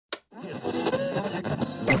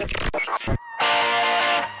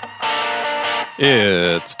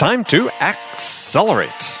It's time to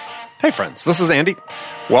accelerate. Hey friends, this is Andy.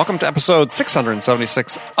 Welcome to episode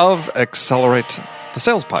 676 of Accelerate, the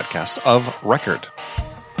sales podcast of record.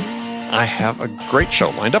 I have a great show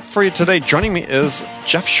lined up for you today. Joining me is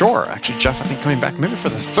Jeff Shore. Actually, Jeff, I think coming back maybe for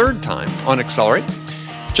the third time on Accelerate.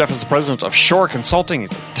 Jeff is the president of Shore Consulting.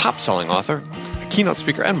 He's a top-selling author, a keynote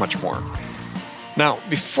speaker, and much more. Now,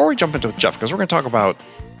 before we jump into it, Jeff, because we're going to talk about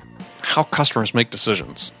how customers make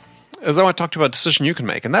decisions, as I want to talk to you about a decision you can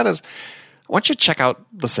make, and that is, I want you to check out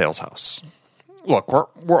the Sales House. Look,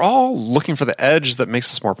 we're all looking for the edge that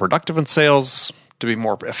makes us more productive in sales, to be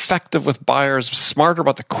more effective with buyers, smarter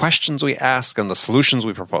about the questions we ask and the solutions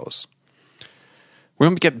we propose. We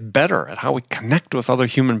want to get better at how we connect with other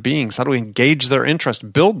human beings, how do we engage their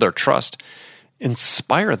interest, build their trust,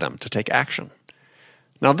 inspire them to take action.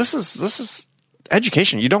 Now, this is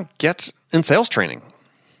education you don't get in sales training.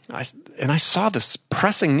 I saw this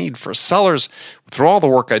pressing need for sellers through all the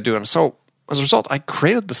work I do. And so, as a result, I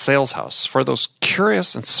created the Sales House for those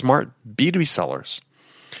curious and smart B2B sellers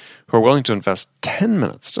who are willing to invest 10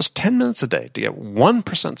 minutes, just 10 minutes a day, to get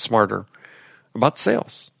 1% smarter about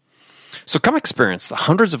sales. So come experience the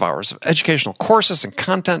hundreds of hours of educational courses and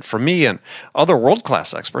content from me and other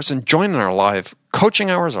world-class experts, and join in our live coaching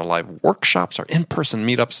hours, our live workshops, our in-person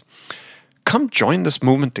meetups. Come join this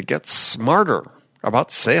movement to get smarter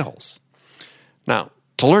about sales. Now,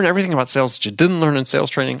 to learn everything about sales that you didn't learn in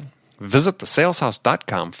sales training, visit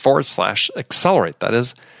thesaleshouse.com/accelerate. That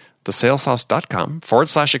is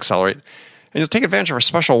thesaleshouse.com/accelerate. And you'll take advantage of our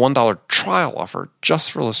special $1 trial offer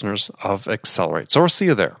just for listeners of Accelerate. So we'll see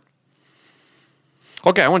you there.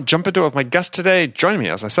 Okay, I want to jump into it with my guest today. Joining me,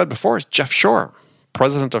 as I said before, is Jeff Shore,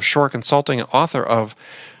 president of Shore Consulting and author of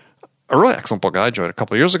a really excellent book I enjoyed a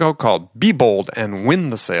couple of years ago called Be Bold and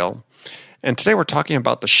Win the Sale. And today we're talking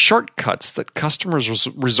about the shortcuts that customers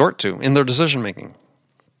resort to in their decision making.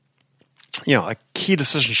 You know, a key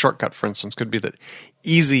decision shortcut, for instance, could be that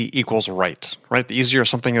easy equals right? The easier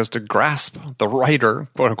something is to grasp, the righter,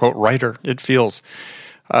 quote unquote, righter it feels.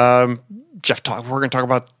 Jeff, we're going to talk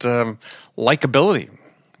about likability.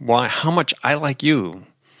 Why? How much I like you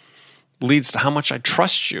leads to how much I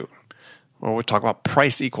trust you. Well, we talk about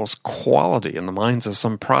price equals quality in the minds of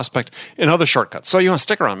some prospect and other shortcuts. So you want to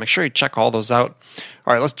stick around. Make sure you check all those out.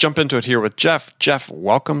 All right, let's jump into it here with Jeff. Jeff,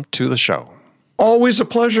 welcome to the show. Always a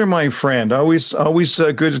pleasure, my friend. Always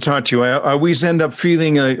good to talk to you. I always end up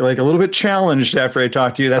feeling like a little bit challenged after I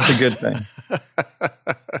talk to you. That's a good thing.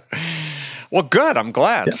 Well, good. I'm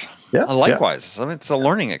glad. Yeah. Likewise. I mean, it's a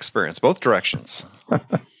learning experience, both directions.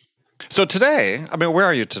 So today, I mean, where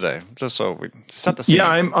are you today? Just so we set the scene. Yeah,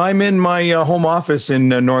 I'm in my home office in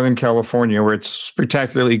Northern California, where it's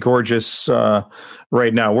spectacularly gorgeous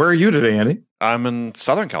right now. Where are you today, Andy? I'm in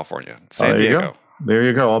Southern California, San Diego. There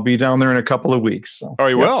you go. I'll be down there in a couple of weeks. So. Oh,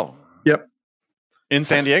 you will? Yep. In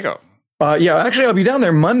San Diego? Yeah, actually, I'll be down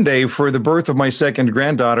there Monday for the birth of my second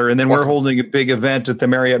granddaughter, and then we're holding a big event at the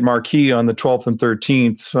Marriott Marquis on the 12th and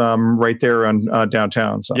 13th, right there on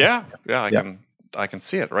downtown. So. Yeah, I can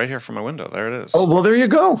see it right here from my window. There it is. Oh, well, there you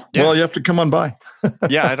go. Yeah. Well, you have to come on by.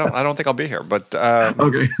 Yeah, I don't think I'll be here, but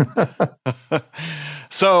okay.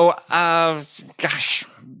 So, gosh,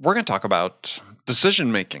 we're going to talk about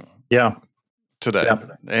decision making. Yeah. Today,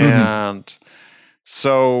 yeah.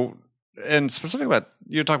 And specifically about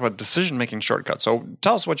you talk about decision making shortcuts. So,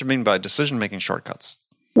 tell us what you mean by decision making shortcuts.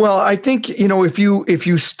 Well, I think if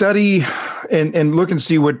you study and look and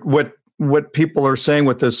see what people are saying,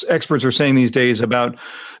 what the experts are saying these days about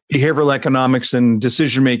behavioral economics and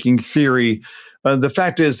decision-making theory, the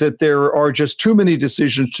fact is that there are just too many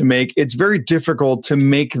decisions to make. It's very difficult to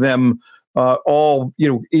make them all,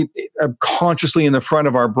 consciously in the front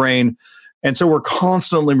of our brain. And so we're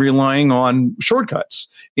constantly relying on shortcuts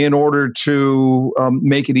in order to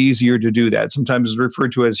make it easier to do that. Sometimes it's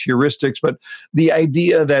referred to as heuristics, but the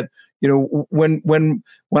idea that when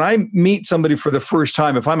I meet somebody for the first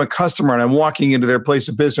time, if I'm a customer and I'm walking into their place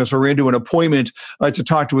of business or into an appointment to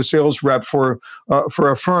talk to a sales rep for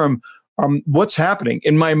a firm, what's happening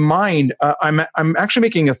in my mind? I'm actually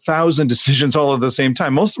making 1,000 decisions all at the same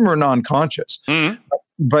time. Most of them are non-conscious. Mm-hmm.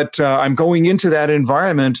 But I'm going into that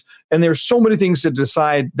environment, and there's so many things to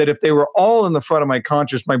decide that if they were all in the front of my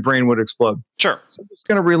conscious, my brain would explode. Sure. So I'm just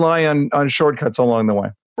going to rely on shortcuts along the way.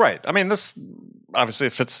 Right. I mean, this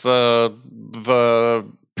obviously fits the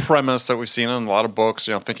premise that we've seen in a lot of books,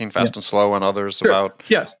 Thinking Fast and Slow and others about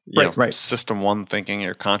right. System 1 thinking,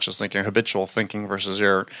 your conscious thinking, your habitual thinking versus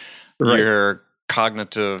your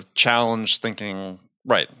cognitive challenge thinking.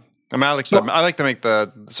 Right. I mean, I like to make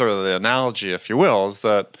the sort of the analogy, if you will, is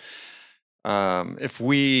that if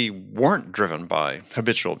we weren't driven by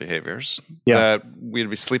habitual behaviors, Yeah. that we'd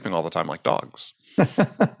be sleeping all the time like dogs,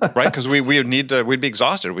 right? Because we'd be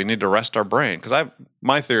exhausted. We need to rest our brain. Because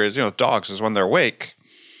my theory is, dogs is when they're awake,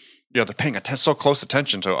 they're paying so close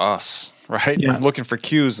attention to us, right? Yeah. Looking for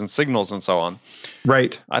cues and signals and so on.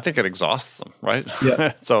 Right. I think it exhausts them, right?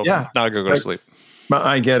 Yeah. So Yeah. now I go to sleep.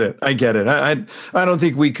 I get it. I don't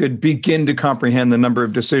think we could begin to comprehend the number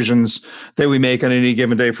of decisions that we make on any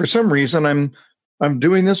given day. For some reason, I'm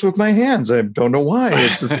doing this with my hands. I don't know why.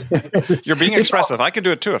 You're being expressive. I could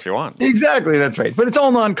do it too if you want. Exactly, that's right. But it's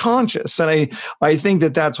all non-conscious, and I think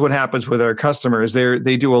that's what happens with our customers.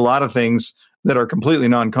 They do a lot of things that are completely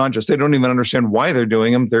non-conscious. They don't even understand why they're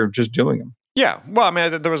doing them. They're just doing them. Yeah. Well, I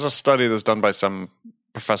mean, there was a study that was done by some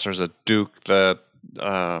professors at Duke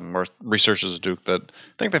or researchers at Duke that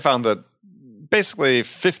I think they found that basically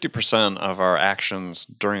 50% of our actions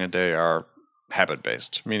during a day are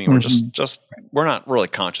habit-based, meaning we're we're not really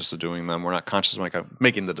conscious of doing them. We're not conscious of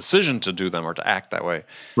making the decision to do them or to act that way.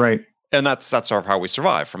 Right. And that's sort of how we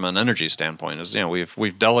survive from an energy standpoint. Is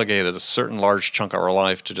we've delegated a certain large chunk of our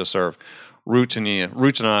life to just serve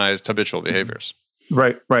routinized habitual behaviors.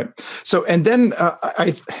 Right. So, and then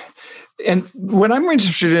and what I'm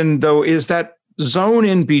interested in though is that zone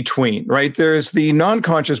in between, right? There's the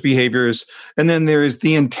non-conscious behaviors, and then there is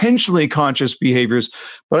the intentionally conscious behaviors.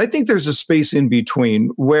 But I think there's a space in between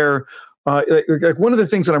where, like one of the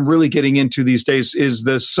things that I'm really getting into these days is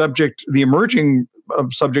the emerging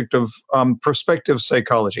subject of prospective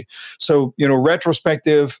psychology. So,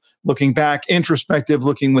 retrospective, looking back; introspective,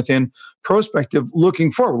 looking within; prospective,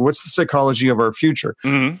 looking forward. What's the psychology of our future?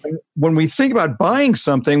 Mm-hmm. And when we think about buying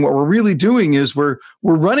something, what we're really doing is we're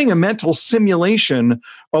running a mental simulation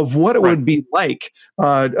of what it would be like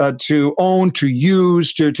to own, to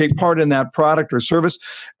use, to take part in that product or service,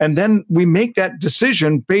 and then we make that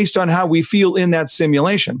decision based on how we feel in that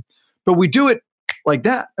simulation. But we do it like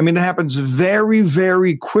that. I mean, it happens very,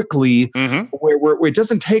 very quickly. Mm-hmm. Where it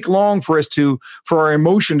doesn't take long for our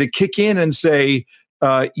emotion to kick in and say,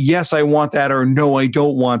 yes, I want that, or no, I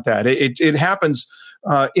don't want that. It happens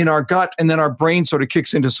in our gut, and then our brain sort of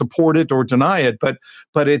kicks in to support it or deny it. But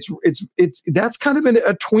that's kind of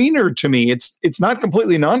a tweener to me. It's not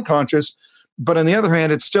completely non-conscious, but on the other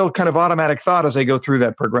hand, it's still kind of automatic thought as I go through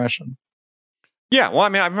that progression. Yeah, well, I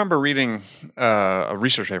mean, I remember reading a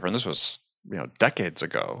research paper, and this was decades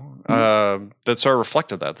ago, that sort of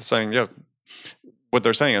reflected that. They're saying, what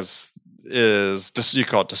they're saying is you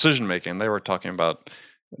call it decision making. They were talking about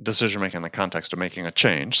decision making in the context of making a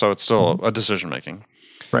change, so it's still a decision making.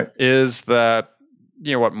 Right? Is that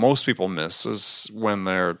what most people miss is when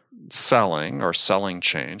they're selling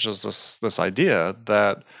change is this idea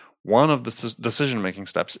that one of the decision making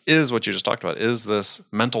steps is what you just talked about, is this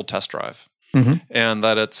mental test drive, and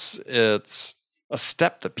that it's a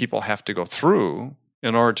step that people have to go through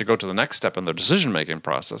in order to go to the next step in their decision-making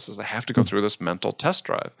process. Is they have to go through this mental test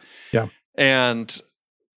drive. Yeah. And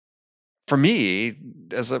for me,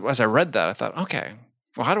 as I read that, I thought, okay,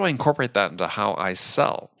 well, how do I incorporate that into how I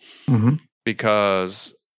sell? Mm-hmm.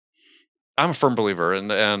 Because I'm a firm believer,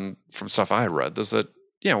 and from stuff I had read, is that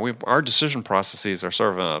our decision processes are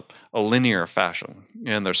sort of a linear fashion,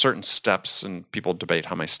 and there's certain steps, and people debate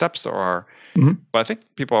how many steps there are. Mm-hmm. But I think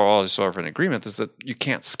people are always sort of in agreement is that you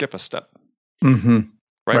can't skip a step. Mm-hmm.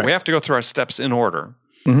 Right? We have to go through our steps in order,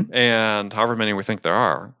 and however many we think there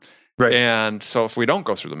are. Right. And so if we don't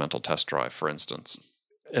go through the mental test drive, for instance,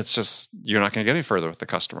 it's just you're not going to get any further with the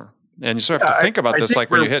customer. And you sort of have to think about this, like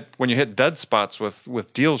when you hit dead spots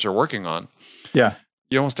with deals you're working on. Yeah.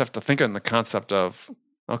 You almost have to think in the concept of,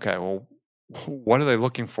 okay, well, what are they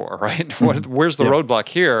looking for, right? Where's the roadblock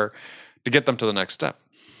here to get them to the next step?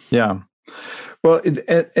 Yeah. Well,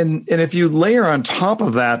 and if you layer on top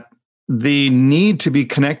of that the need to be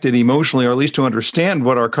connected emotionally, or at least to understand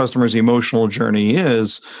what our customer's emotional journey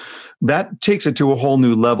is, that takes it to a whole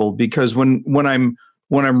new level. Because when I'm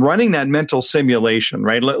running that mental simulation,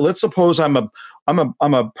 right? Let's suppose I'm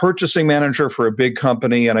a purchasing manager for a big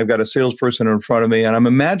company, and I've got a salesperson in front of me, and I'm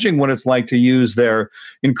imagining what it's like to use their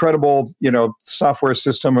incredible, software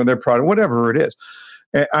system or their product, whatever it is.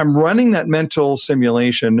 I'm running that mental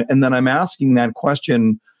simulation, and then I'm asking that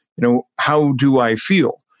question, how do I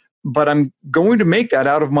feel? But I'm going to make that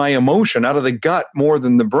out of my emotion, out of the gut more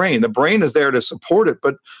than the brain. The brain is there to support it,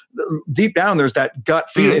 but deep down there's that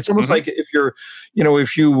gut feeling. It's almost like if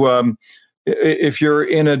you're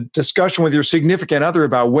in a discussion with your significant other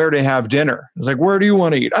about where to have dinner, it's like, where do you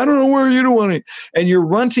want to eat? I don't know where you don't want to eat. And you're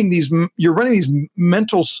running these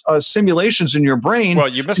mental simulations in your brain. Well,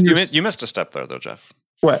 you missed a step there, though, Jeff.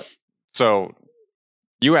 What? So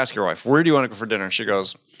you ask your wife, where do you want to go for dinner? And she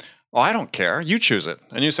goes, oh, I don't care. You choose it.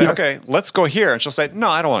 And you say, Yes. okay, let's go here. And she'll say, no,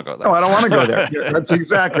 I don't want to go there. Oh, I don't want to go there. Yeah, that's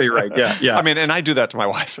exactly right. Yeah. I mean, and I do that to my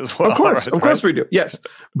wife as well. Of course we do. Yes.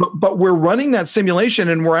 But we're running that simulation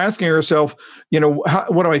and we're asking ourselves,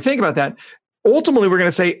 what do I think about that? Ultimately, we're going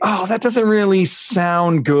to say, oh, that doesn't really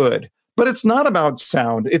sound good. But it's not about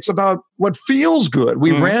sound. It's about what feels good.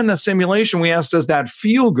 We ran the simulation. We asked, does that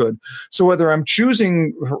feel good? So whether I'm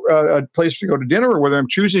choosing a place to go to dinner or whether I'm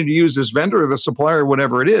choosing to use this vendor or the supplier or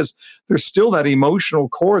whatever it is, there's still that emotional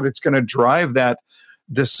core that's going to drive that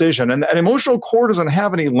decision. And that emotional core doesn't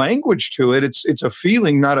have any language to it. It's a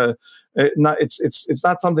feeling, it's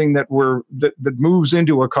not something that that moves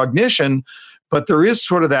into a cognition, but there is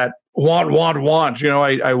sort of that want.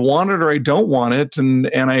 I want it or I don't want it, and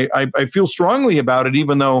I feel strongly about it,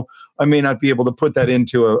 even though I may not be able to put that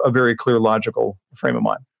into a very clear logical frame of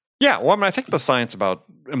mind. Yeah, well, I mean, I think the science about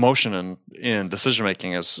emotion in decision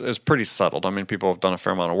making is pretty settled. I mean, people have done a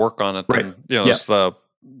fair amount of work on it. Right. And, there's I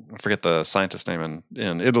forget the scientist name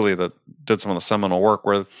in Italy that did some of the seminal work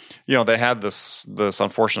where, they had this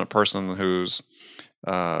unfortunate person whose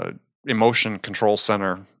emotion control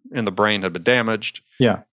center in the brain had been damaged.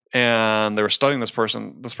 Yeah. And they were studying this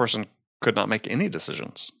person. This person could not make any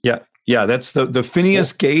decisions. Yeah, that's the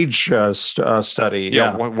Phineas Gage study.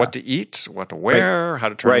 Yeah, what to eat, what to wear, how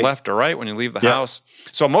to turn left or right when you leave the house.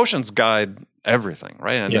 So emotions guide everything,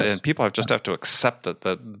 right? And people just have to accept it.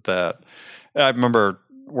 That I remember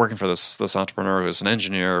working for this entrepreneur who's an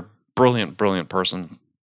engineer, brilliant person,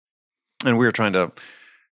 and we were trying to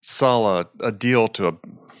sell a deal to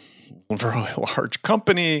a very large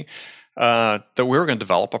company that we were going to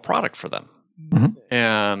develop a product for them. Mm-hmm.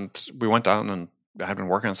 And we went down, and I had been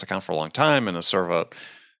working on this account for a long time, and it's sort of a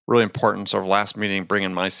really important sort of last meeting,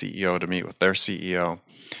 bringing my CEO to meet with their CEO.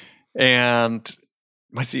 And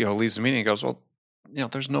my CEO leaves the meeting and goes, well,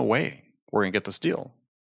 there's no way we're going to get this deal.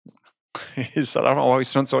 He said, I don't know why we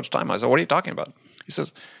spent so much time. I said, what are you talking about? He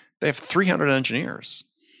says, they have 300 engineers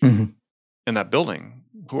in that building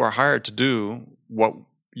who are hired to do what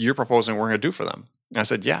you're proposing we're going to do for them. And I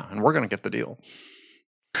said, yeah, and we're going to get the deal.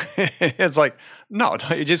 It's like, no,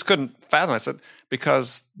 you just couldn't fathom. I said,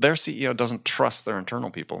 because their CEO doesn't trust their internal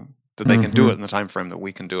people that they can do it in the time frame that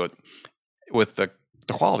we can do it with the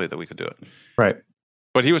quality that we could do it. Right.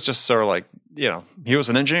 But he was just sort of like, he was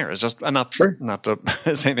an engineer. It's just not to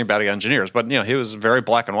say anything bad about engineers, but he was very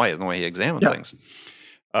black and white in the way he examined things.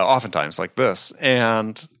 Oftentimes like this,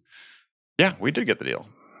 and we did get the deal.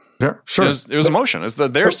 Yeah, sure. It was emotion. It's their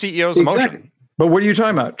CEO's emotion. But what are you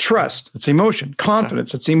talking about? Trust. It's emotion.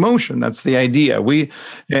 Confidence. It's emotion. That's the idea.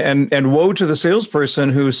 And woe to the salesperson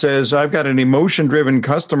who says, I've got an emotion-driven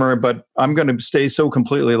customer, but I'm going to stay so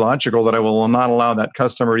completely logical that I will not allow that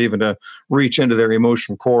customer even to reach into their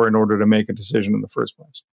emotional core in order to make a decision in the first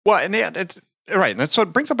place. Well, and it's right. And so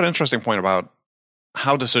it brings up an interesting point about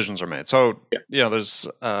how decisions are made. So, there's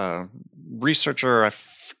a researcher, I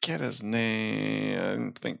forget his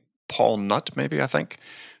name, I think Paul Nutt, maybe,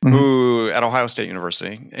 who at Ohio State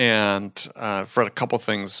University, and I've read a couple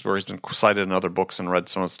things where he's been cited in other books and read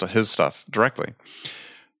some of his stuff directly,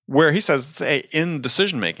 where he says, hey, in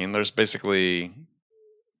decision-making, there's basically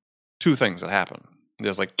two things that happen.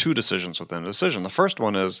 There's like two decisions within a decision. The first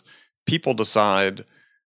one is people decide,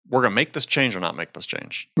 we're going to make this change or not make this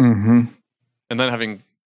change. Mm-hmm. And then having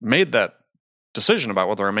made that decision about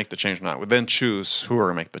whether I make the change or not, we then choose who we're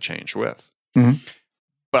going to make the change with. Mm-hmm.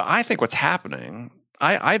 But I think what's happening,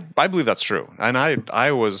 I believe that's true. And I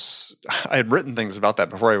had written things about that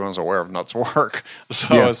before everyone was aware of Nutt's work.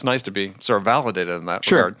 So it's nice to be sort of validated in that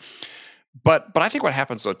regard. But I think what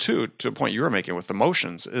happens though too, to a point you were making with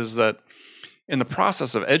emotions, is that in the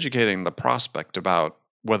process of educating the prospect about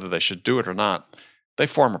whether they should do it or not, they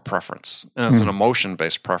form a preference. And it's an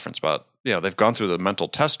emotion-based preference about, they've gone through the mental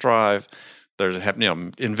test drive. They're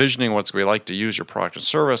envisioning what it's going to be like to use your product and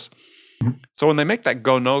service. So when they make that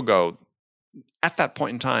go, no-go, at that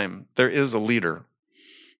point in time, there is a leader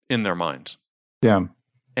in their mind. Yeah.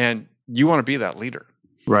 And you want to be that leader.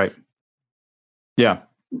 Right. Yeah.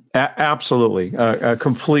 Absolutely,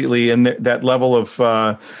 completely, and that level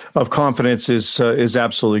of confidence is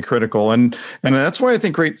absolutely critical, and that's why I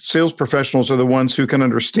think great sales professionals are the ones who can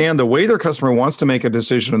understand the way their customer wants to make a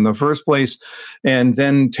decision in the first place, and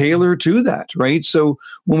then tailor to that. Right. So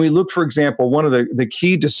when we look, for example, one of the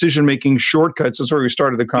key decision making shortcuts. That's where we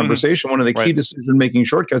started the conversation. One of the key decision making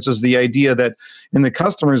shortcuts is the idea that in the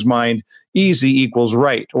customer's mind, easy equals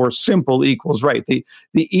right, or simple equals right. The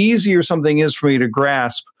easier something is for me to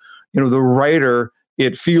grasp, the righter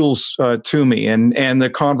it feels to me. And the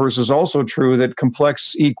converse is also true, that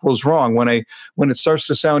complex equals wrong. When it starts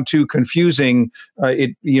to sound too confusing,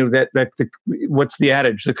 what's the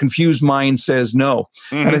adage? The confused mind says no.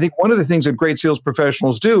 Mm-hmm. And I think one of the things that great sales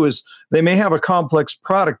professionals do is they may have a complex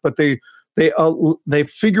product, but they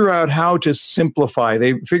figure out how to simplify.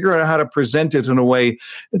 They figure out how to present it in a way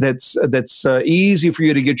that's easy for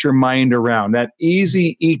you to get your mind around. That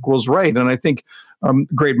easy equals right. And I think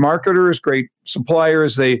great marketers, great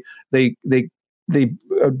suppliers, they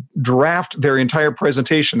draft their entire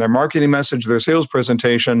presentation, their marketing message, their sales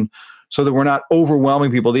presentation, so that we're not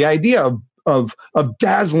overwhelming people. The idea of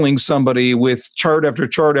dazzling somebody with chart after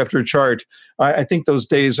chart after chart, I think those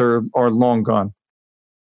days are long gone.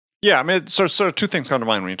 Yeah, I mean, so two things come to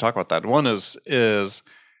mind when you talk about that. One is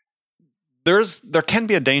there can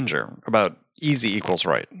be a danger about easy equals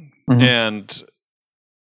right, mm-hmm.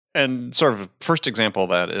 and sort of first example of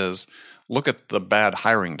that is look at the bad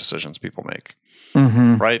hiring decisions people make.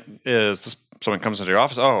 Mm-hmm. Right? Is this, someone comes into your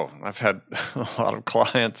office? Oh, I've had a lot of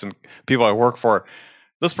clients and people I work for.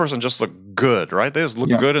 This person just looked good, right? They just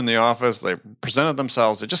looked good in the office. They presented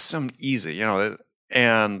themselves. They just seemed easy,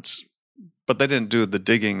 but they didn't do the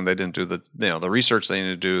digging. They didn't do the research they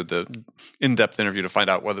needed to do, the in-depth interview to find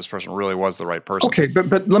out whether this person really was the right person. Okay,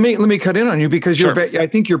 but let me cut in on you, because sure. I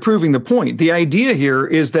think you're proving the point. The idea here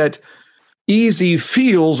is that easy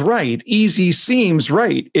feels right. Easy seems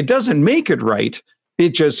right. It doesn't make it right. It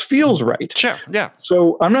just feels right. Sure. Yeah.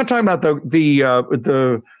 So I'm not talking about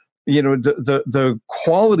the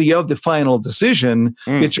quality of the final decision.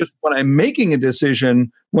 It's just when I'm making a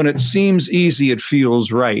decision, when it seems easy, it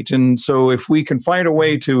feels right. And so if we can find a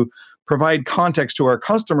way to provide context to our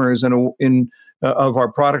customers of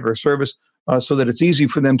our product or service, so that it's easy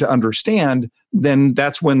for them to understand, then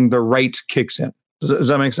that's when the right kicks in. Does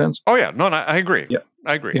that make sense? Oh yeah, no, I agree. Yeah.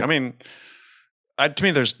 I agree. Yeah. I mean, to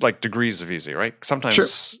me, there's like degrees of easy, right?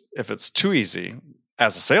 Sometimes if it's too easy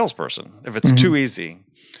as a salesperson, if it's too easy,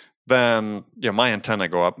 then my antennae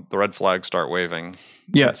go up, the red flags start waving.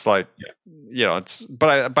 Yeah, it's like but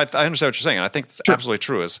I understand what you're saying, and I think it's absolutely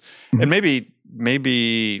true. And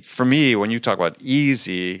maybe for me, when you talk about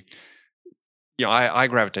easy, I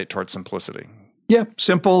gravitate towards simplicity. Yeah,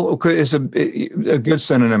 simple is a good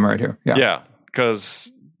synonym right here. Yeah,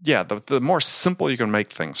 because the more simple you can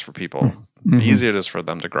make things for people, the easier it is for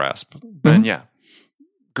them to grasp. Then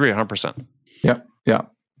agree 100%. Yeah.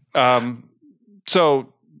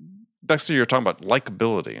 So next thing you're talking about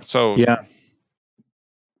likability. So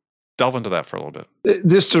delve into that for a little bit.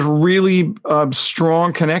 This is a really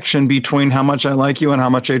strong connection between how much I like you and how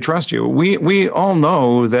much I trust you. We all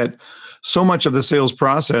know that so much of the sales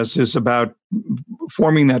process is about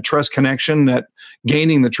forming that trust connection, that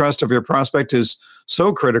gaining the trust of your prospect is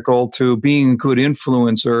so critical to being a good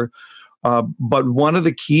influencer. But one of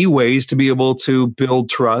the key ways to be able to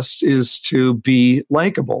build trust is to be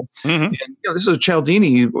likable. Mm-hmm. And, this is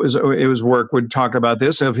Cialdini, his work would talk about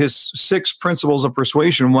this. Of his 6 principles of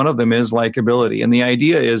persuasion, one of them is likability. And the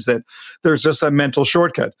idea is that there's just a mental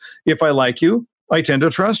shortcut. If I like you, I tend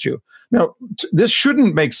to trust you. Now, this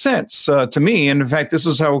shouldn't make sense to me. And in fact, this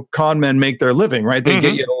is how con men make their living, right? They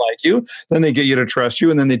get you to like you, then they get you to trust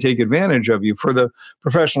you, and then they take advantage of you. For the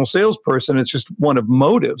professional salesperson, it's just one of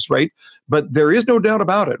motives, right? But there is no doubt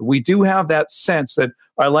about it. We do have that sense that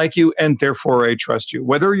I like you, and therefore I trust you.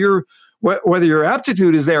 Whether your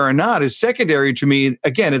aptitude is there or not is secondary to me.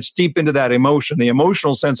 Again, it's deep into that emotion. The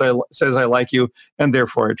emotional sense says I like you, and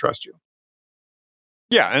therefore I trust you.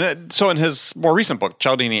 Yeah, and so in his more recent book,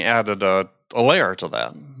 Cialdini added a layer to that,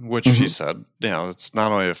 which he said, it's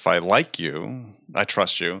not only if I like you, I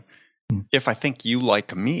trust you. If I think you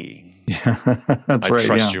like me, I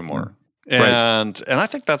trust you more. And I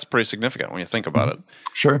think that's pretty significant when you think about it.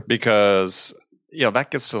 Sure. Because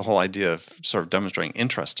that gets to the whole idea of sort of demonstrating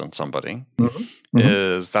interest in somebody.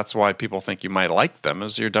 Is that's why people think you might like them,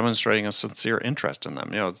 is you're demonstrating a sincere interest in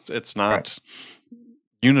them. It's not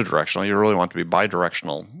unidirectional. You really want to be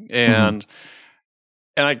bidirectional. And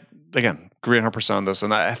I, again, agree 100% on this.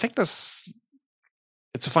 And I think this,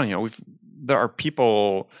 it's funny, there are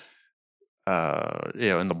people,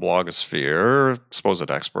 in the blogosphere,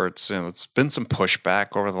 supposed experts, it's been some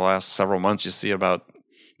pushback over the last several months. You see about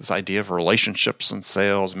this idea of relationships and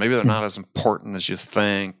sales. Maybe they're not as important as you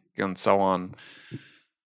think, and so on.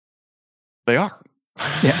 They are.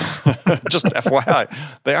 Yeah. Just FYI,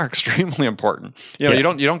 they are extremely important. You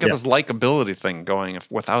don't get this likability thing going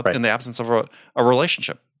without in the absence of a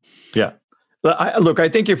relationship. Yeah. Look, I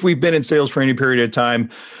think if we've been in sales for any period of time,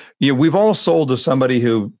 we've all sold to somebody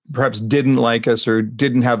who perhaps didn't like us or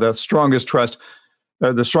didn't have the strongest trust,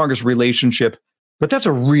 the strongest relationship. But that's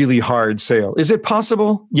a really hard sale. Is it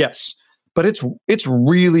possible? Yes, but it's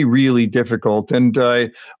really, really difficult, and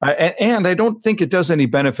I don't think it does any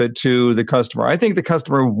benefit to the customer. I think the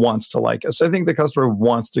customer wants to like us. I think the customer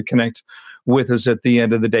wants to connect with us at the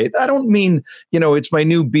end of the day. I don't mean, it's my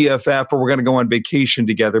new BFF or we're going to go on vacation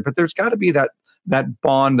together, but there's got to be that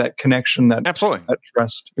bond, that connection, absolutely, that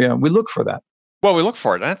trust. Yeah, we look for that. Well, we look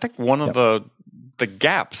for it. And I think one of the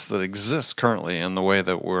gaps that exist currently in the way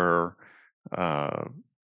that we're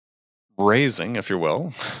raising, if you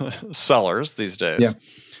will, sellers these days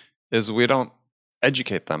is we don't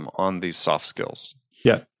educate them on these soft skills.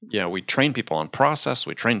 Yeah, we train people on process,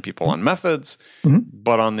 we train people on methods,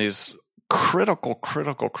 but on these critical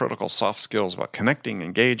soft skills about connecting,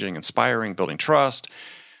 engaging, inspiring, building trust,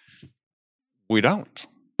 we don't.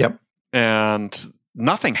 Yep. And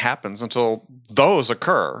nothing happens until those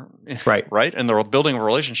occur. Right. And they're building a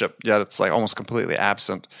relationship, yet it's like almost completely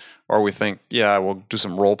absent. Or we think, we'll do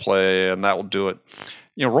some role play and that will do it.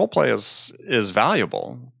 Role play is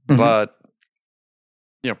valuable, but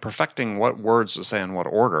perfecting what words to say in what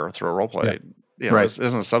order through a role play,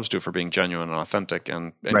 isn't a substitute for being genuine and authentic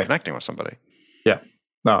and connecting with somebody. Yeah.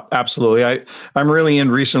 No, absolutely. I'm really in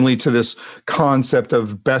recently to this concept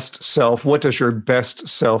of best self. What does your best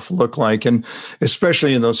self look like? And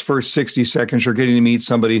especially in those first 60 seconds, you're getting to meet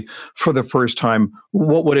somebody for the first time.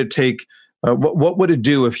 What would it take? What would it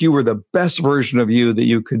do if you were the best version of you that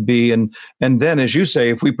you could be? And then, as you say,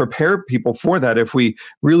 if we prepare people for that, if we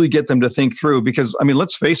really get them to think through, because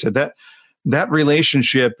let's face it, that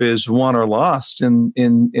relationship is won or lost in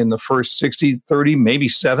the first 60, 30, maybe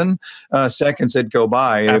 7 seconds that go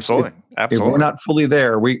by. Absolutely. If we're not fully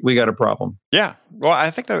there, we got a problem. Yeah. Well, I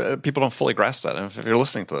think that people don't fully grasp that. And if you're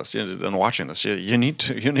listening to this and watching this, you need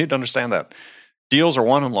to understand that deals are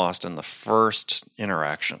won and lost in the first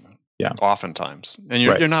interaction. Yeah. Oftentimes. And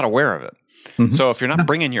you're not aware of it. So if you're not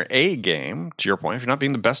bringing your A game, to your point, if you're not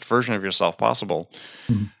being the best version of yourself possible,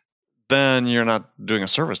 then you're not doing a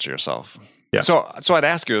service to yourself. Yeah. So I'd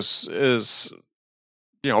ask you is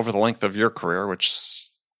over the length of your career, which is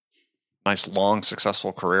a nice, long,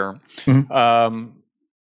 successful career,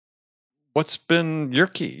 what's been your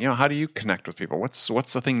key? How do you connect with people? What's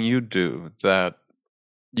the thing you do that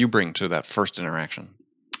you bring to that first interaction?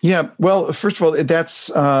 Yeah. Well, first of all, that's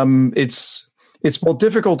it's both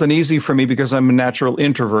difficult and easy for me because I'm a natural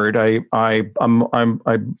introvert.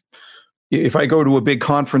 If I go to a big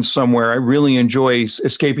conference somewhere, I really enjoy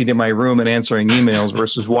escaping to my room and answering emails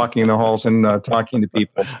versus walking the halls and talking to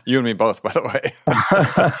people. You and me both, by the way.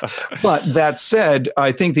 But that said,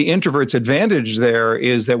 I think the introvert's advantage there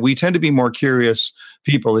is that we tend to be more curious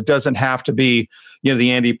people. It doesn't have to be, the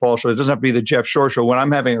Andy Paul show. It doesn't have to be the Jeff Shore show. When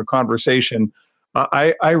I'm having a conversation,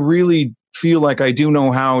 I really feel like I do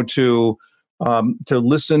know how to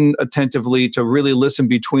listen attentively, to really listen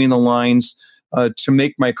between the lines, to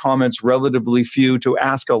make my comments relatively few, to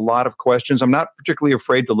ask a lot of questions. I'm not particularly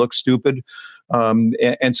afraid to look stupid.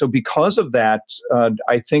 And so because of that,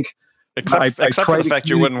 I think... Except for the fact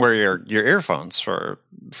you wouldn't wear your earphones for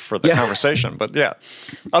the conversation, but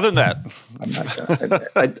other than that,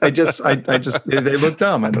 I just they look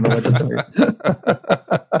dumb. I don't know what to tell you.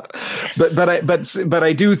 but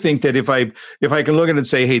I do think that if I can look at it and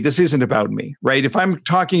say, hey, this isn't about me, right? If I'm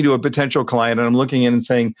talking to a potential client and I'm looking in and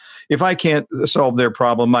saying, if I can't solve their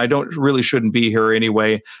problem, I shouldn't be here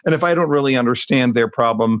anyway. And if I don't really understand their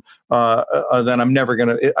problem, then I'm never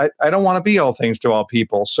gonna. I don't want to be all things to all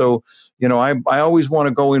people. So. I always want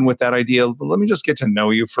to go in with that idea. Let me just get to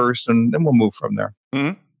know you first, and then we'll move from there.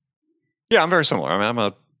 Mm-hmm. Yeah, I'm very similar. I'm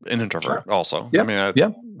an introvert also.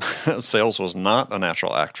 Yep. Sales was not a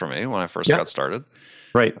natural act for me when I first got started.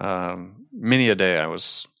 Right. Many a day I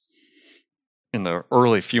was, in the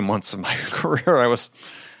early few months of my career, I was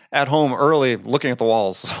at home early looking at the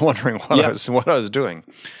walls, wondering what I was doing.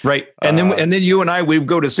 Right. And then you and I, we'd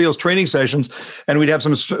go to sales training sessions and we'd have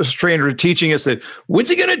some trainer teaching us that,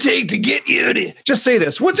 what's it going to take to get you to just say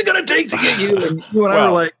this? What's it going to take to get you? And you and I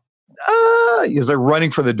were like, he's like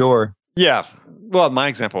running for the door. Yeah. Well, my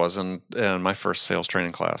example was in my first sales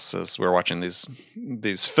training class is we were watching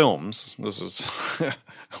these films. This is,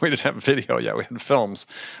 we didn't have video yet. We had films,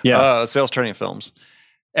 sales training films.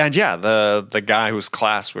 And the guy whose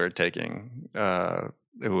class we were taking, it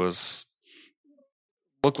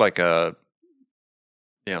looked like a,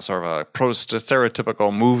 sort of a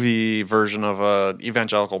stereotypical movie version of a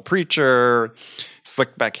evangelical preacher,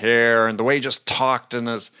 slicked back hair, and the way he just talked and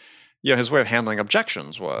his way of handling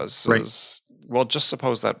objections was, well, just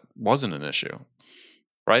suppose that wasn't an issue,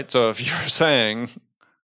 right? So if you're saying,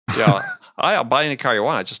 I'll buy any car you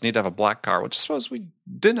want, I just need to have a black car. Well, just suppose you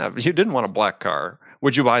didn't want a black car.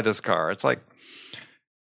 Would you buy this car? It's like,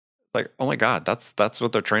 Like, oh my God, that's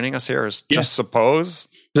what they're training us here is just suppose.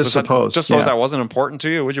 Just suppose that wasn't important to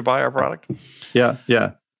you. Would you buy our product? Yeah.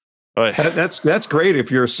 That's great if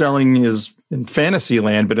you're selling is in fantasy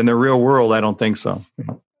land, but in the real world, I don't think so.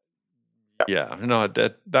 Yeah, no,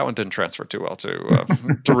 that one didn't transfer too well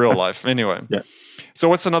to real life. Anyway, So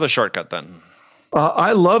what's another shortcut then?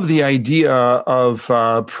 I love the idea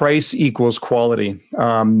of price equals quality.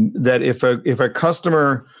 That if a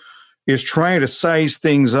customer is trying to size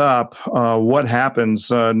things up, what happens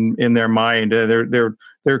in their mind?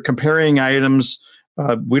 They're comparing items.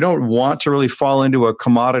 We don't want to really fall into a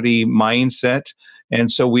commodity mindset. And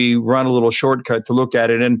so we run a little shortcut to look at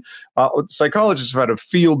it. And psychologists have had a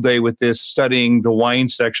field day with this, studying the wine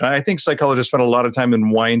section. I think psychologists spend a lot of time in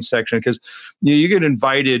wine section because you get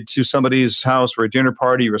invited to somebody's house for a dinner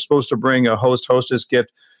party. You're supposed to bring a hostess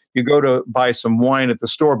gift. You go to buy some wine at the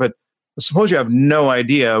store, but suppose you have no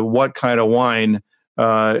idea what kind of wine,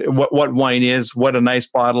 what wine is, what a nice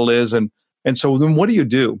bottle is, and so then what do you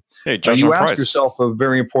do? Hey, you ask yourself a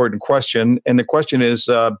very important question, and the question is,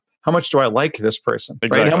 how much do I like this person?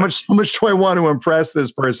 Exactly. Right? How much do I want to impress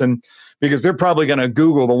this person? Because they're probably going to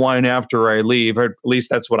Google the wine after I leave, or at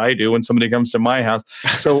least that's what I do when somebody comes to my house.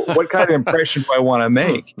 So what kind of impression do I want to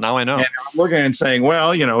make? Now I know. And I'm looking and saying,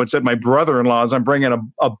 well, it's at my brother-in-law's. I'm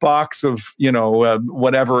bringing a box of,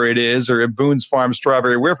 whatever it is, or a Boone's Farm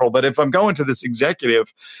strawberry whirlpool. But if I'm going to this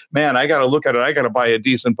executive, man, I got to look at it. I got to buy a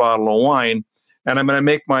decent bottle of wine. And I'm going to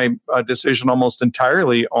make my decision almost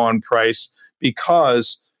entirely on price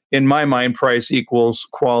because in my mind, price equals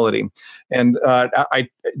quality. And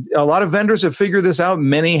a lot of vendors have figured this out.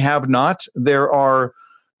 Many have not. There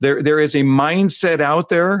is a mindset out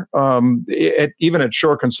there. Even at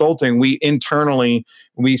Shore Consulting,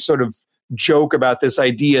 we sort of joke about this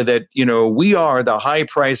idea that, we are the high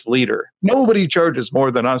price leader. Nobody charges more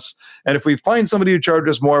than us. And if we find somebody who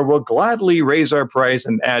charges more, we'll gladly raise our price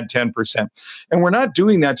and add 10%. And we're not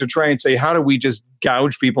doing that to try and say, how do we just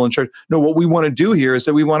gouge people and charge? No, what we want to do here is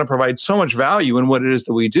that we want to provide so much value in what it is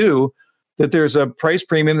that we do that there's a price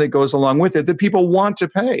premium that goes along with it that people want to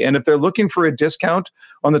pay. And if they're looking for a discount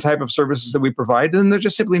on the type of services that we provide, then they're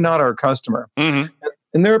just simply not our customer. Mm-hmm.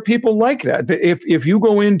 And there are people like that. If you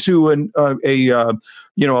go into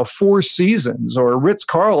a Four Seasons or a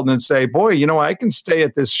Ritz-Carlton and say, boy, I can stay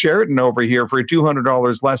at this Sheraton over here for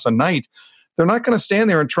 $200 less a night, they're not going to stand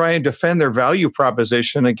there and try and defend their value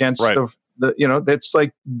proposition against that's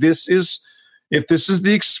like, if this is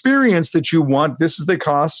the experience that you want, this is the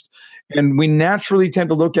cost. And we naturally tend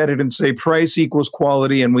to look at it and say price equals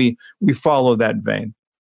quality, and we follow that vein.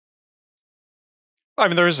 I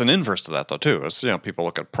mean, there is an inverse to that, though, too. As people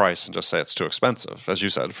look at price and just say it's too expensive, as you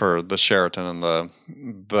said, for the Sheraton and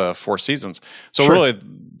the Four Seasons. So Sure. Really,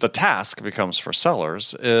 the task becomes for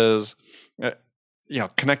sellers is,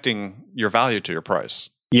 connecting your value to your price.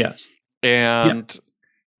 Yes. And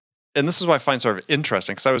this is what I find sort of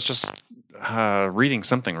interesting, because I was just reading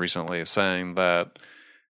something recently saying that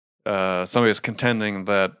somebody was contending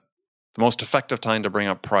that the most effective time to bring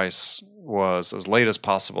up price was as late as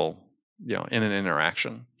possible, in an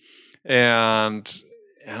interaction. And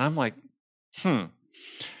I'm like, I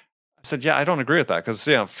said, I don't agree with that, because,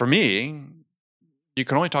 for me, you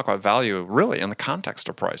can only talk about value really in the context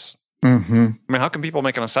of price. Mm-hmm. I mean, how can people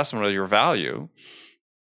make an assessment of your value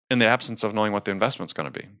in the absence of knowing what the investment's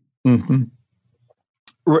going to be? Mm-hmm.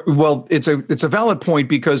 Well, it's a valid point,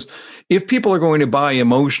 because if people are going to buy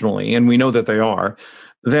emotionally, and we know that they are,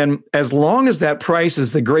 then as long as that price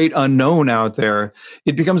is the great unknown out there,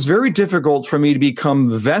 it becomes very difficult for me to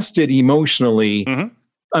become vested emotionally. Mm-hmm.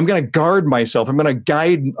 I'm going to guard myself. I'm going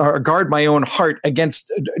to guard my own heart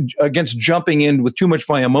against jumping in with too much of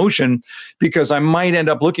my emotion, because I might end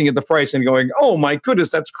up looking at the price and going, oh my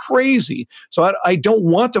goodness, that's crazy. So I don't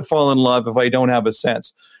want to fall in love if I don't have a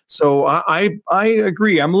sense. So I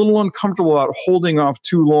agree. I'm a little uncomfortable about holding off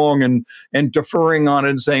too long and deferring on it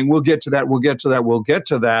and saying, we'll get to that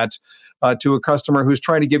to a customer who's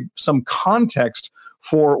trying to give some context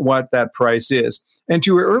for what that price is. And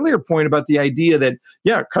to your earlier point about the idea that,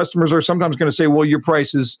 customers are sometimes going to say, well, your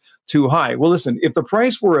price is too high. Well, listen, if the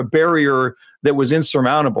price were a barrier that was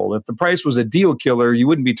insurmountable, if the price was a deal killer, you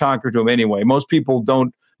wouldn't be talking to them anyway. Most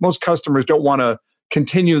customers don't want to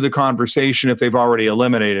continue the conversation if they've already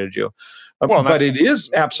eliminated you. But it is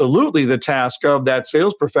absolutely the task of that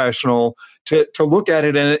sales professional to look at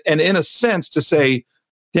it and in a sense to say,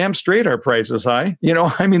 damn straight our price is high.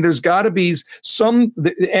 There's got to be some,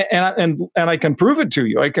 and I can prove it to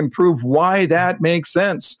you. I can prove why that makes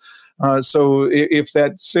sense. So if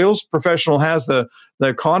that sales professional has the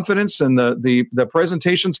confidence and the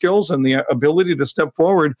presentation skills and the ability to step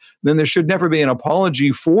forward, then there should never be an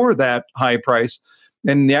apology for that high price.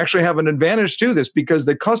 And they actually have an advantage to this because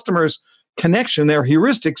the customer's connection, their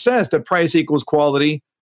heuristic says that price equals quality.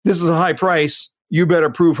 This is a high price. You better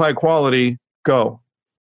prove high quality. Go.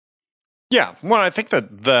 Yeah. Well, I think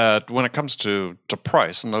that when it comes to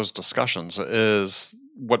price and those discussions is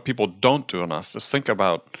what people don't do enough is think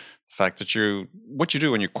about the fact that what you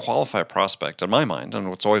do when you qualify a prospect, in my mind, and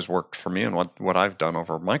what's always worked for me and what I've done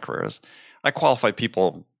over my career is I qualify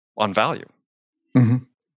people on value. Mm-hmm.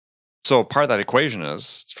 So part of that equation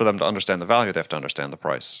is for them to understand the value, they have to understand the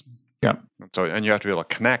price. Yeah. And you have to be able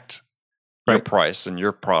to connect your price and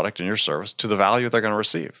your product and your service to the value they're going to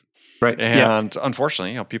receive. Right. And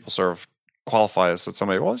unfortunately, people sort of qualify as that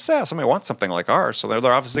somebody wants something like ours, so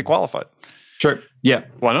they're obviously qualified. Sure. Yeah.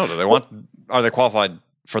 Well, no, are they qualified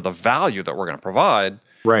for the value that we're going to provide?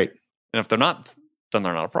 Right. And if they're not, then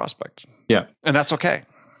they're not a prospect. Yeah. And that's okay.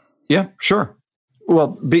 Yeah, sure.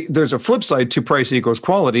 Well, there's a flip side to price equals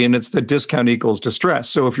quality, and it's the discount equals distress.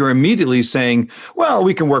 So if you're immediately saying, well,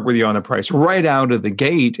 we can work with you on the price right out of the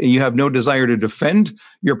gate, and you have no desire to defend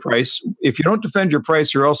your price, if you don't defend your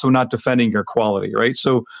price, you're also not defending your quality, right?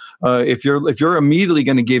 So if you're immediately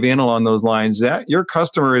going to give in along those lines, that your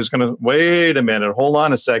customer is going to, wait a minute, hold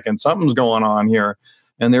on a second, something's going on here.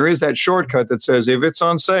 And there is that shortcut that says if it's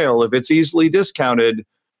on sale, if it's easily discounted,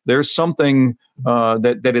 there's something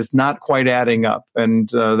that is not quite adding up, and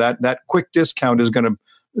that quick discount is going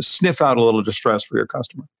to sniff out a little distress for your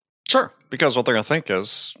customer. Sure, because what they're going to think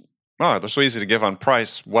is, oh, they're so easy to give on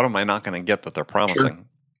price. What am I not going to get that they're promising? Sure.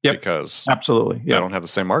 Yep. Because absolutely, they don't have the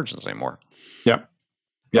same margins anymore. Yep.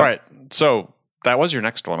 All right, so that was your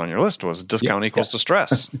next one on your list was discount equals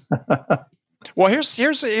distress. Well,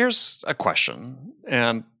 here's a question,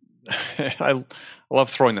 and I love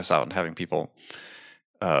throwing this out and having people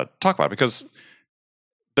talk about it because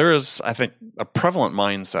there is, I think, a prevalent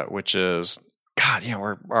mindset which is, God,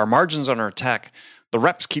 our margins on our tech, the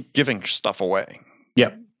reps keep giving stuff away.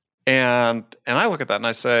 Yep. And I look at that and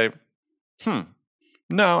I say,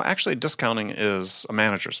 no, actually, discounting is a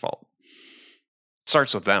manager's fault. It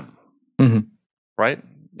starts with them, right?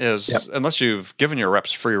 Unless you've given your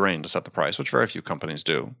reps free rein to set the price, which very few companies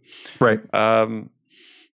do, right? I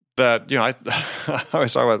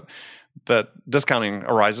always talk about that discounting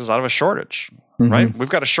arises out of a shortage, right? We've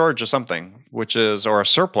got a shortage of something, or a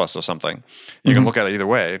surplus of something. You can look at it either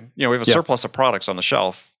way. We have a surplus of products on the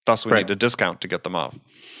shelf, thus we need to discount to get them off.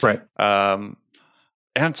 Right. And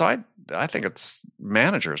so I think it's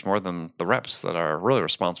managers more than the reps that are really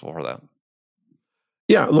responsible for that.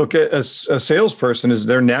 Yeah, look, a salesperson is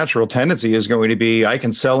their natural tendency is going to be, I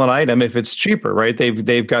can sell an item if it's cheaper, right?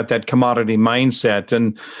 They've got that commodity mindset,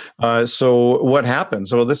 and so what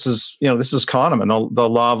happens? Well, this is Kahneman, the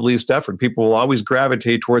law of least effort. People will always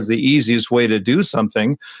gravitate towards the easiest way to do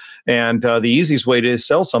something, and the easiest way to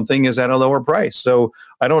sell something is at a lower price. So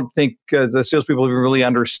I don't think the salespeople even really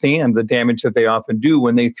understand the damage that they often do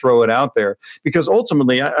when they throw it out there, because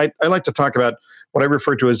ultimately, I like to talk about what I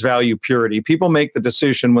refer to as value purity. People make the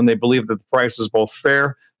decision when they believe that the price is both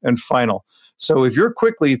fair and final. So if you're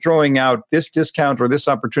quickly throwing out this discount or this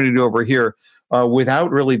opportunity over here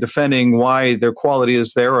without really defending why the quality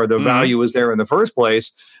is there or the value is there in the first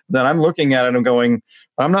place, then I'm looking at it and going,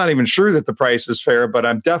 I'm not even sure that the price is fair, but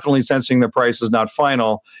I'm definitely sensing the price is not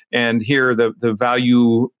final. And here the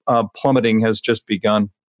value plummeting has just begun.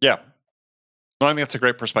 Yeah. Well, I think that's a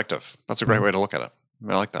great perspective. That's a great way to look at it.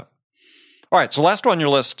 I like that. All right, so last one on your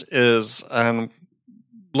list is, a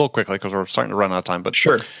little quickly because we're starting to run out of time, but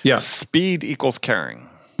sure, yeah. Speed equals caring.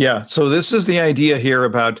 Yeah, so this is the idea here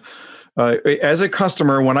about, as a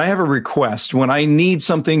customer, when I have a request, when I need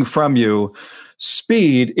something from you,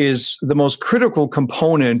 speed is the most critical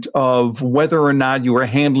component of whether or not you are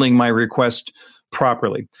handling my request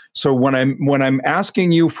properly. So when I'm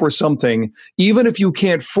asking you for something, even if you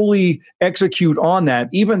can't fully execute on that,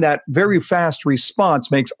 even that very fast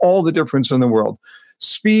response makes all the difference in the world.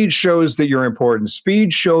 Speed shows that you're important.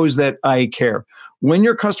 Speed shows that I care. When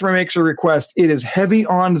your customer makes a request, it is heavy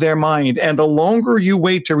on their mind. And the longer you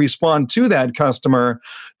wait to respond to that customer,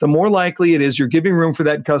 the more likely it is you're giving room for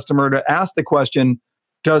that customer to ask the question,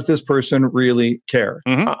 does this person really care?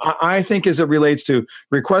 I think as it relates to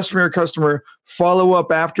requests from your customer, follow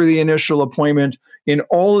up after the initial appointment, in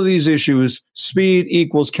all of these issues, speed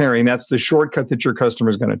equals caring. That's the shortcut that your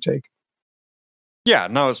customer is going to take. Yeah,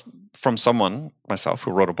 no, it's from someone, myself,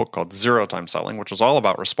 who wrote a book called Zero Time Selling, which was all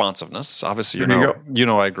about responsiveness. Obviously, you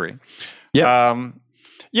know I agree. Yeah. And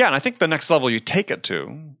I think the next level you take it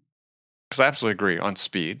to because I absolutely agree on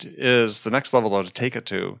speed, is the next level, though, to take it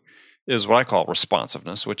to is what I call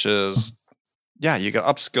responsiveness, which is, yeah, you got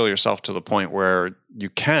to upskill yourself to the point where you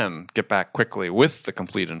can get back quickly with the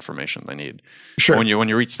complete information they need. Sure. When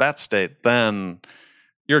you reach that state, then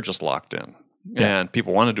you're just locked in, and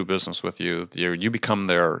people want to do business with you. You become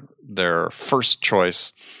their first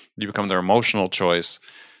choice. You become their emotional choice.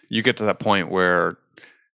 You get to that point where,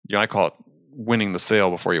 I call it winning the sale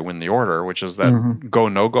before you win the order, which is that go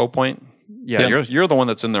no go point. Yeah, you're the one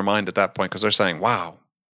that's in their mind at that point, because they're saying, "Wow,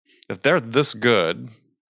 if they're this good."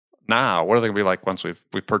 Now, what are they going to be like once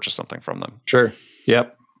we purchase something from them? Sure.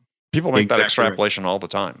 Yep. People make that extrapolation all the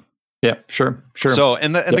time. Yep. Sure. So,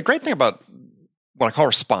 and the great thing about what I call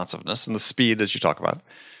responsiveness and the speed, as you talk about,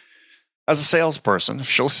 as a salesperson,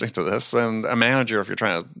 if you're listening to this, and a manager, if you're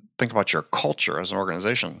trying to think about your culture as an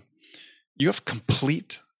organization, you have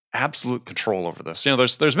complete, absolute control over this.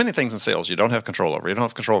 There's many things in sales you don't have control over. You don't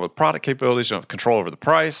have control over the product capabilities. You don't have control over the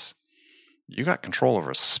price. You got control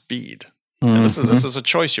over speed. And this is a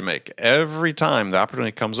choice you make every time the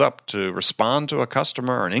opportunity comes up to respond to a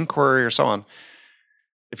customer or an inquiry or so on.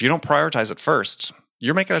 If you don't prioritize it first,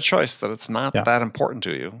 you're making a choice that it's not that important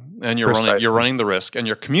to you, and you're running the risk, and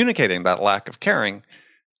you're communicating that lack of caring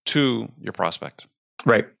to your prospect.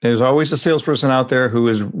 Right. There's always a salesperson out there who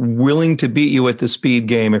is willing to beat you at the speed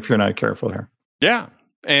game if you're not careful there. Yeah.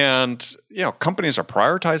 And, companies are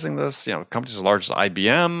prioritizing this. Companies as large as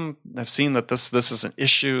IBM have seen that this is an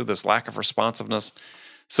issue, this lack of responsiveness.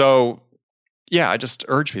 So, I just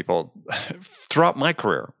urge people throughout my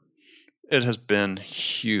career, it has been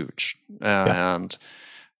huge. And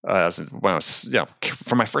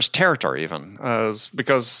for my first territory even,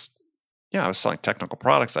 because, I was selling technical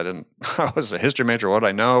products. I was a history major. What did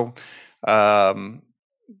I know? So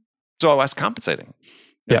I was compensating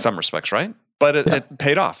in some respects, right? But it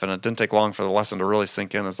paid off, and it didn't take long for the lesson to really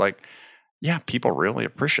sink in. It's like, people really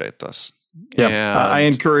appreciate this. Yeah, I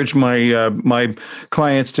encourage my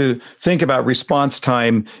clients to think about response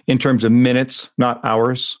time in terms of minutes, not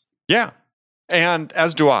hours. Yeah, and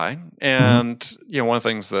as do I. And one of the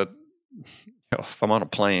things that if I'm on a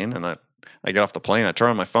plane and I get off the plane, I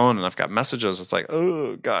turn on my phone and I've got messages. It's like,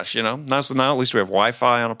 oh gosh, now at least we have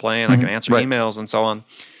Wi-Fi on a plane. I can answer emails and so on.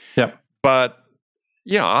 Yeah, but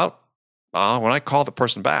when I call the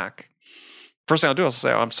person back, first thing I'll do is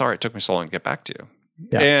say, I'm sorry it took me so long to get back to you.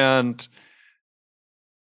 Yeah. And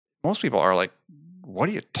most people are like, what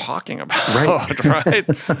are you talking about? Right?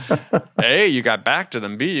 A, you got back to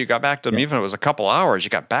them. B, you got back to them. Even if it was a couple hours, you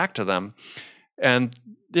got back to them. And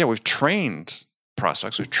we've trained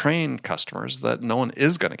prospects, we've trained customers that no one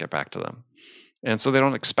is going to get back to them. And so they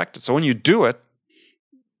don't expect it. So when you do it,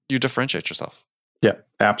 you differentiate yourself. Yeah,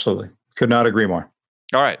 absolutely. Could not agree more.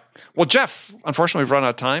 All right. Well, Jeff, unfortunately, we've run out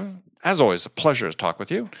of time. As always, a pleasure to talk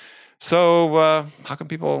with you. So how can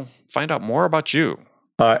people find out more about you?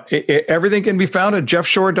 Everything can be found at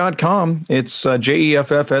jeffshore.com. It's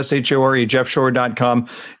JEFFSHORE, jeffshore.com.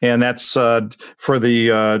 And that's for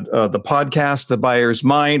the podcast, The Buyer's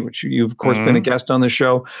Mind, which you've, of course, been a guest on the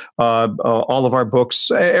show. All of our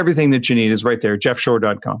books, everything that you need is right there,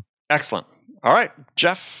 jeffshore.com. Excellent. All right.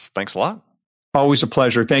 Jeff, thanks a lot. Always a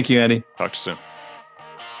pleasure. Thank you, Andy. Talk to you soon.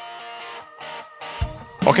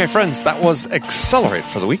 Okay, friends, that was Accelerate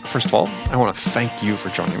for the week. First of all, I want to thank you for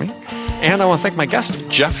joining me. And I want to thank my guest,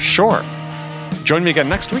 Jeff Shore. Join me again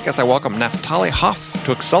next week as I welcome Naftali Hoff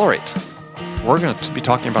to Accelerate. We're going to be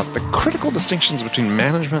talking about the critical distinctions between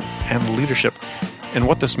management and leadership and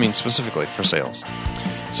what this means specifically for sales.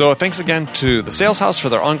 So thanks again to the Sales House for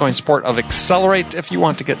their ongoing support of Accelerate. If you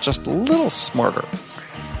want to get just a little smarter,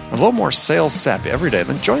 a little more sales savvy every day,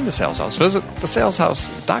 then join the Sales House. Visit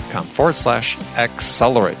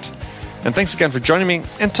thesaleshouse.com/accelerate. And thanks again for joining me.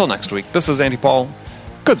 Until next week, this is Andy Paul.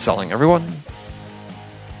 Good selling, everyone.